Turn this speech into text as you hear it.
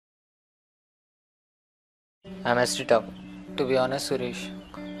I messed it up. To be honest, Suresh,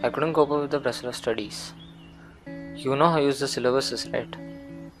 I couldn't cope up with the pressure of studies. You know how used the syllabus is, right?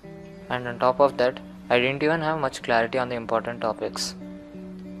 And on top of that, I didn't even have much clarity on the important topics.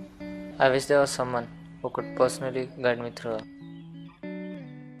 I wish there was someone who could personally guide me through it.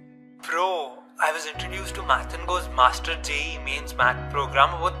 Bro, I was introduced to MathonGo's Master JEE Mains Math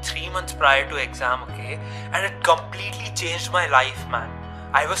program about 3 months prior to exam, okay? And it completely changed my life, man.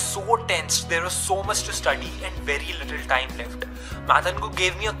 I was so tensed, there was so much to study and very little time left. MathonGo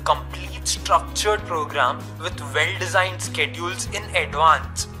gave me a complete structured program with well-designed schedules in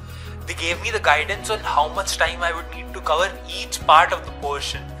advance. They gave me the guidance on how much time I would need to cover each part of the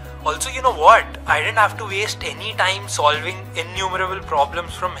portion. Also, you know what? I didn't have to waste any time solving innumerable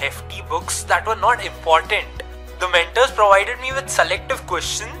problems from hefty books that were not important. The mentors provided me with selective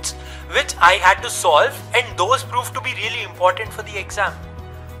questions which I had to solve, and those proved to be really important for the exam.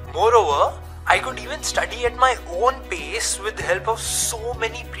 Moreover, I could even study at my own pace with the help of so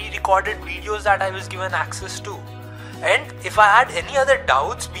many pre-recorded videos that I was given access to. And if I had any other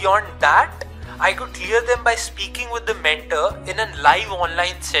doubts beyond that, I could clear them by speaking with the mentor in a live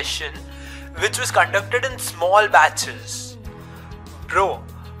online session which was conducted in small batches. Bro,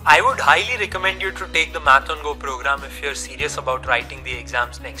 I would highly recommend you to take the MathonGo program if you're serious about writing the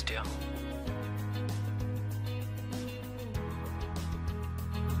exams next year.